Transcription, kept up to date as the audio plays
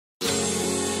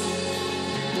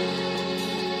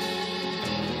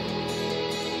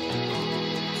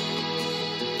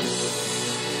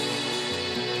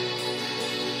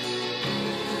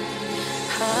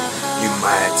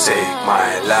might take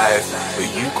my life, but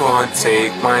you can't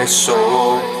take my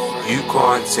soul. You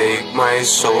can't take my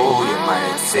soul. You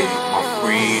might take my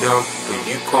freedom, but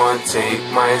you can't take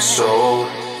my soul.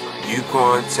 You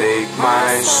can't take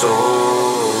my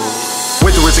soul.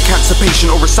 Whether it's a cancer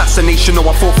patient or assassination, no,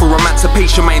 I fought for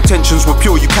emancipation. My intentions were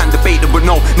pure, you can debate them, but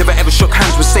no, never ever shook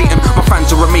hands with Satan. My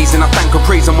fans are amazing, I thank and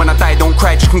praise them. When I die, don't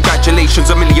cry, just congratulations.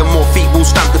 A million more feet will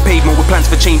stamp the pavement with plans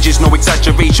for changes, no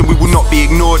exaggeration. We will not be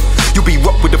ignored. You'll be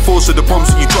rocked with the force of the bombs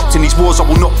that you dropped in these wars. I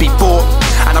will not be bought,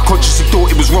 and I consciously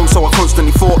thought it was wrong, so I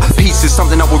constantly fought. Peace is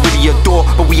something I would really adore,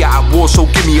 but we are at war, so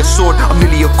give me a sword. I'm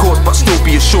nearly a corpse, but still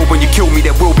be assured when you kill me,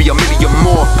 there will be a million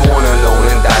more. Born alone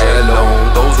and die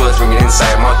alone, those words ringing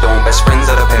inside my dome. Best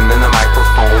friends are the pen and the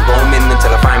microphone, roaming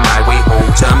until I find my way home.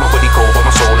 Turn my body cold, but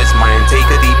my soul is mine. Take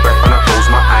a deep breath when I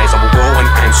close my eyes. I will go when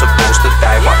I'm supposed to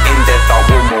die, but in death I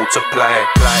will multiply.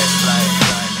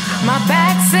 My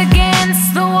back's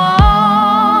against the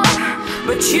wall,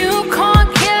 but you can't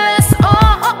kill us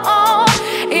all.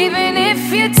 Even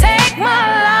if you take my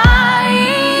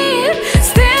life,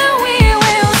 still we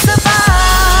will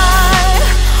survive.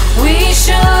 We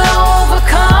shall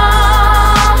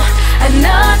overcome, and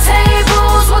the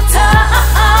tables will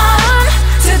turn.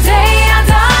 Today I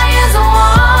die as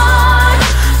one,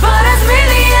 but as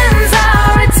millions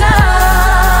I return.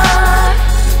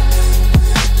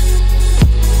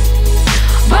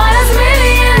 But as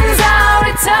millions I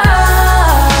return.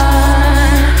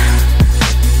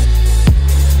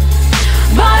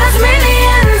 But as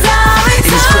millions I return.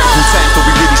 In these critical times, don't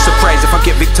be really surprised if I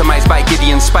get victimized by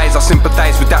Gideon's spies. I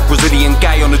sympathize with that Brazilian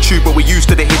guy on the tube, but we're used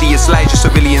to the hideous lies. Your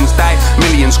civilians die,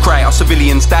 millions cry. Our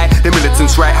civilians die, the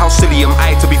militants right. How silly am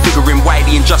I to be figuring why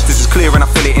the injustice is clear and I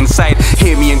feel it inside.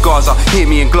 Hear me in Gaza, hear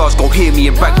me in Glasgow, hear me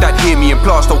in Baghdad, hear me in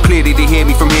Plastow. Clearly they hear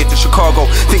me from here to Chicago.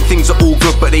 Think things are all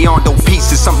good, but they aren't. Though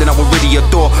peace is something I would really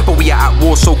adore, but we are at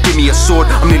war, so give me a sword.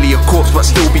 I'm nearly a corpse, but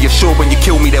still be assured when you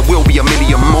kill me, there will be a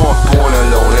million more. Born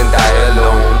alone and die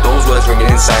alone, those words ringing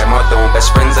inside my dome.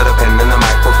 Best friends are the pen and the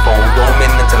microphone,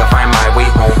 roaming until I find my way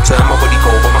home. Turn my body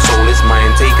cold, but my soul is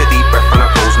mine. Take a deep breath when I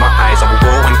close my eyes. I will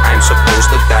go when I'm supposed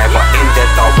to die, but in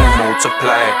death I will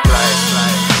multiply.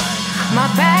 My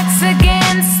back's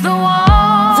against the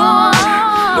wall,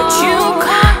 but you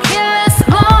can't kill us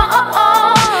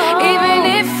all. Even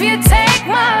if you take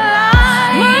my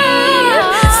life,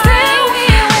 still we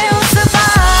will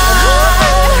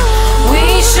survive.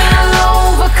 We shall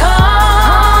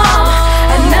overcome,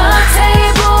 and the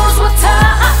tables will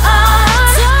turn.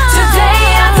 Today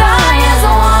I die as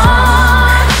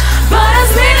one, but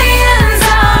as millions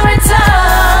I return.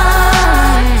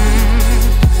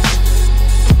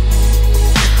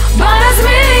 But as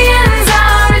millions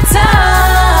I return.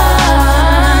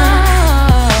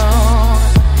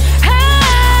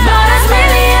 But as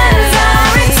millions I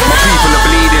return. My people are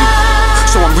bleeding,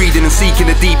 so I'm reading and seeking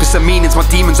the deepest of meanings. My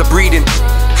demons are breeding.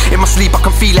 In my sleep I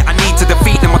can feel it, I need to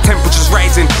defeat them. My temperature's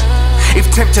rising.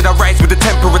 If tempted I rise with the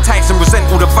temper of tights and resent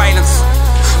all the violence.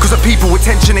 Cause the people with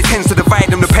tension, it tends to divide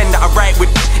them. The pen that I write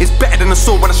with is better than a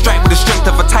sword when I strike with the strength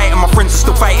of a titan. My friends are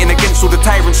still fighting against all the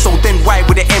tyrants, so then why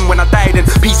would it end when I die? Then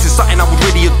peace is something I would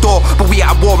really adore, but we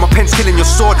at war, my pen's killing your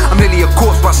sword. I'm nearly a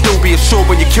corpse, but I'll still be assured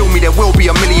when you kill me, there will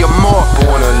be a million more.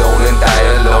 Born alone and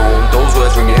die alone, those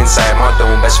words ringing inside my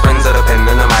dome. Best friends are the pen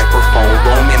and the microphone,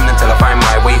 roaming until I find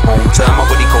my way home. Turn my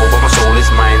body cold, but my soul is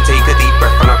mine. Take a deep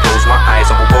breath when I close my eyes.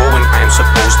 I will go when I'm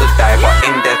supposed to die, but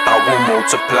in death I will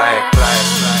multiply.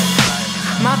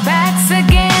 My back's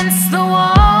against the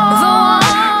wall,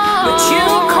 but you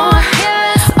can't kill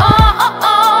us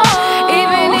all.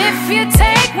 Even if you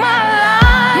take my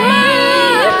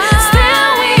life, still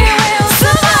we will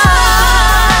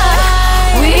survive.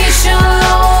 We shall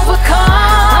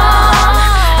overcome,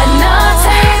 and the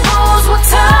tables will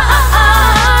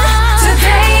turn.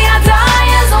 Today I die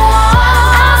as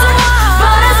one,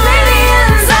 but as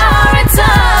millions I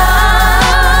return.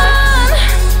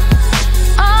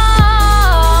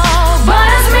 But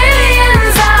as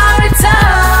millions I return.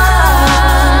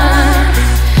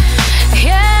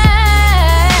 Yeah.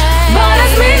 But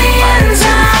as millions I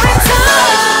return.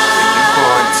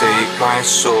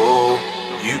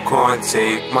 You can't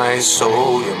take my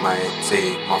soul. You might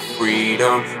take my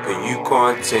freedom, but you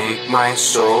can't take my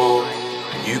soul.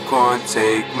 You can't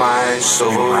take my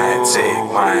soul. You might take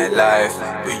my life,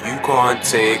 but you can't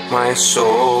take my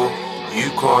soul. You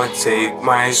can't take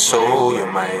my soul. You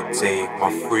might take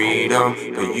my freedom,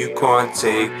 but you can't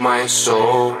take my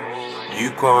soul.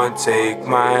 You can't take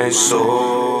my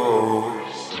soul.